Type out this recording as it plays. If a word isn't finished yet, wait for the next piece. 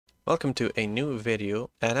Welcome to a new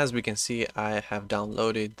video, and as we can see I have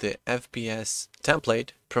downloaded the FPS template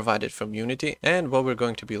provided from Unity, and what we're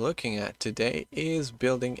going to be looking at today is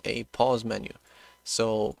building a pause menu.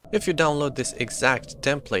 So if you download this exact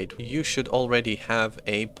template, you should already have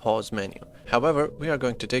a pause menu. However, we are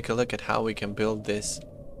going to take a look at how we can build this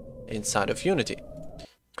inside of Unity.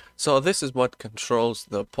 So this is what controls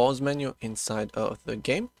the pause menu inside of the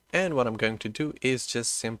game, and what I'm going to do is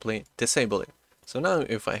just simply disable it. So now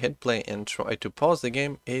if I hit play and try to pause the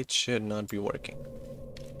game, it should not be working.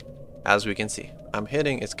 As we can see, I'm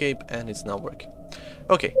hitting escape and it's not working.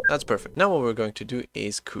 Okay, that's perfect. Now what we're going to do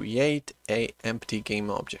is create a empty game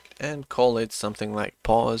object and call it something like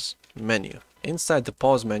pause menu. Inside the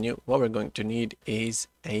pause menu, what we're going to need is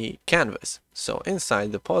a canvas. So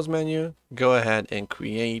inside the pause menu, go ahead and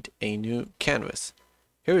create a new canvas.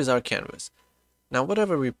 Here is our canvas. Now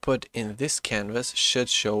whatever we put in this canvas should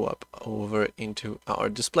show up over into our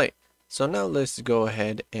display. So now let's go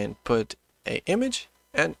ahead and put an image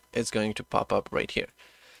and it's going to pop up right here.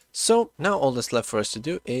 So now all that's left for us to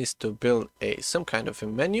do is to build some kind of a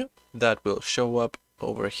menu that will show up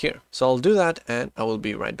over here. So I'll do that and I will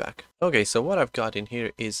be right back. Okay, so what I've got in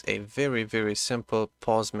here is a very simple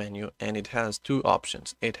pause menu, and it has two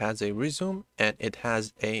options. It has a resume and it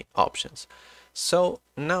has a options. So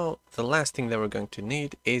now the last thing that we're going to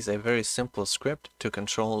need is a very simple script to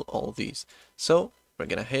control all these. So we're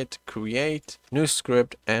gonna hit create new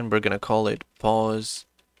script and we're gonna call it pause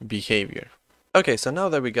behavior. Okay, so now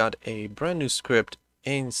that we got a brand new script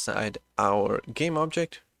inside our game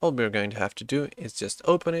object, all we're going to have to do is just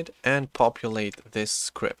open it and populate this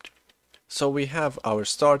script. So we have our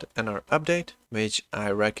start and our update, which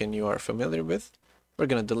I reckon you are familiar with. We're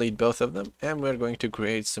going to delete both of them and we're going to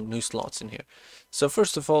create some new slots in here. So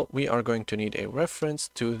first of all, we are going to need a reference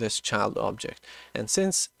to this child object. And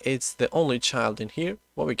since it's the only child in here,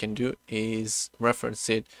 what we can do is reference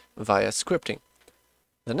it via scripting.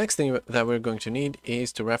 The next thing that we're going to need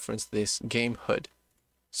is to reference this game HUD.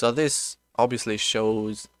 So this obviously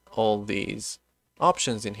shows all these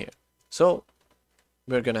options in here. So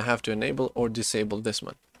we're going to have to enable or disable this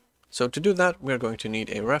one. So to do that, we're going to need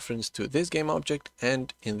a reference to this game object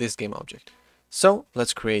and in this game object. So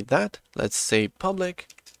let's create that. Let's say public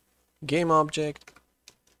game object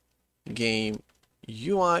game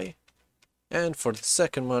UI. And for the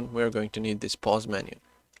second one, we're going to need this pause menu.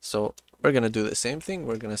 So we're going to do the same thing.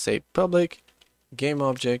 We're going to say public game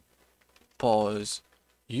object pause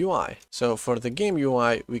UI. So for the game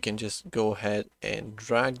UI, we can just go ahead and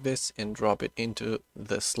drag this and drop it into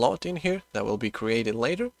the slot in here that will be created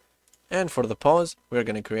later. And for the pause, we're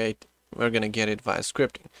going to get it via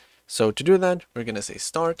scripting. So to do that, we're going to say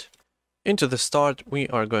start. Into the start, we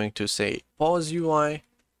are going to say pause UI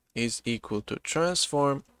is equal to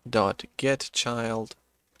transform dot get child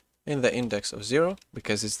in the index of 0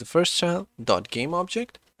 because it's the first child dot game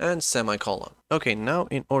object and semicolon. Okay, now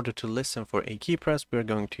in order to listen for a key press, we're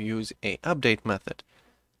going to use a update method.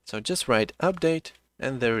 So just write update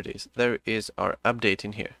and there it is. There is our update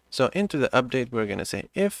in here. So into the update, we're going to say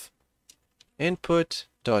if input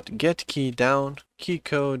dot get key down key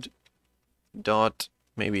code dot,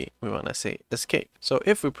 maybe we want to say escape. So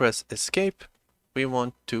if we press escape, we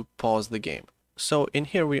want to pause the game. So in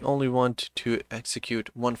here we only want to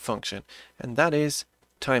execute one function, and that is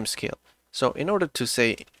timescale. So in order to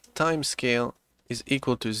say timescale is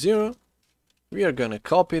equal to 0, we are going to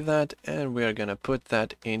copy that and we are going to put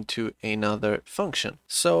that into another function.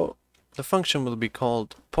 So the function will be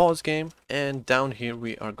called pause game, and down here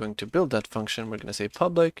we are going to build that function. We're going to say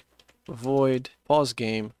public void pause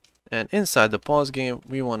game, and inside the pause game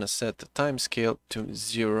we want to set the timescale to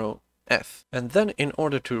 0f. And then in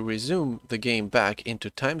order to resume the game back into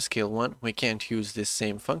timescale 1, we can't use this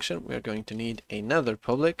same function. We're going to need another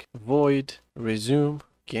public void resume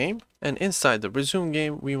game, and inside the resume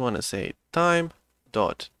game we want to say time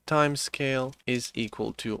dot timescale is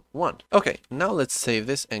equal to 1. Okay, now let's save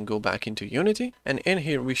this and go back into Unity, and in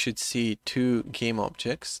here we should see two game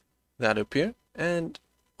objects that appear, and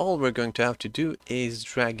all we're going to have to do is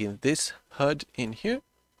drag in this HUD in here,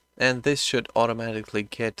 and this should automatically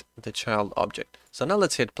get the child object. So now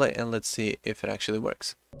let's hit play and let's see if it actually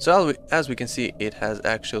works. So as we can see, it has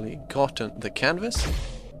actually gotten the canvas,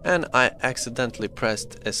 and I accidentally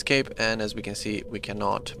pressed escape, and as we can see, we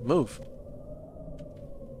cannot move.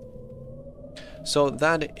 So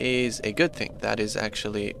that is a good thing. That is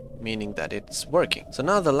actually meaning that it's working. So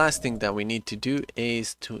now the last thing that we need to do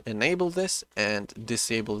is to enable this and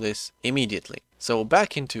disable this immediately. So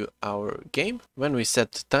back into our game, when we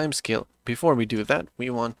set the timescale, before we do that, we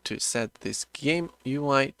want to set this game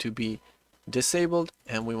UI to be disabled,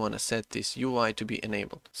 and we want to set this UI to be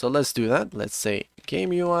enabled. So let's do that. Let's say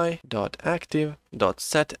game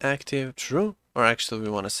UI.active.setActive true. Or actually we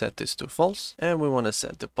want to set this to false, and we want to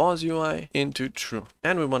set the pause UI into true,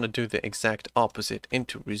 and we want to do the exact opposite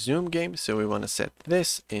into resume game. So we want to set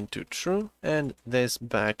this into true and this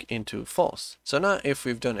back into false. So now if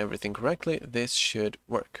we've done everything correctly, this should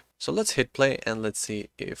work. So let's hit play and let's see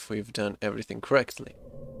if we've done everything correctly.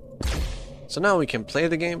 So now we can play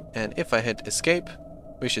the game, and if I hit escape,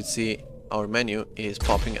 we should see our menu is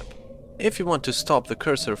popping up. If you want to stop the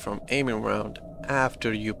cursor from aiming around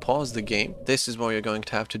after you pause the game, this is what you're going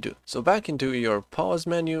to have to do. So back into your pause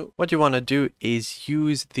menu, what you want to do is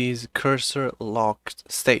use this cursor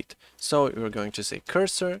locked state. So you're going to say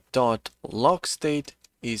cursor dot lock state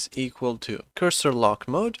is equal to cursor lock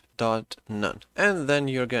mode dot none, and then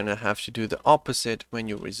you're gonna have to do the opposite when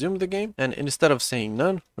you resume the game, and instead of saying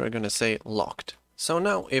none, we're gonna say locked. So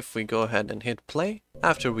now if we go ahead and hit play,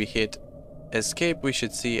 after we hit escape, we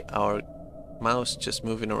should see our mouse just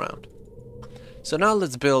moving around. So now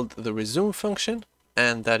let's build the resume function,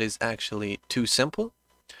 and that is actually too simple.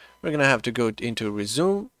 We're gonna have to go into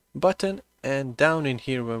resume button, and down in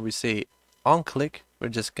here where we say on click, we're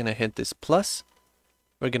just gonna hit this plus.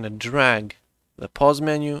 We're gonna drag the pause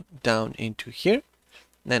menu down into here.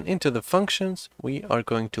 Then into the functions, we are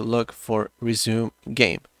going to look for resume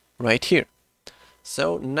game right here.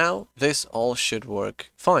 So now this all should work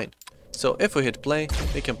fine. So if we hit play,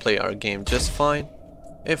 we can play our game just fine.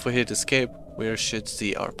 If we hit escape, we should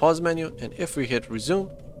see our pause menu, and if we hit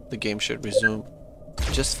resume, the game should resume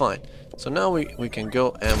just fine. So now we can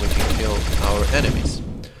go and we can kill our enemies.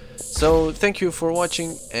 So thank you for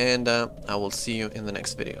watching, and I will see you in the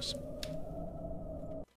next videos.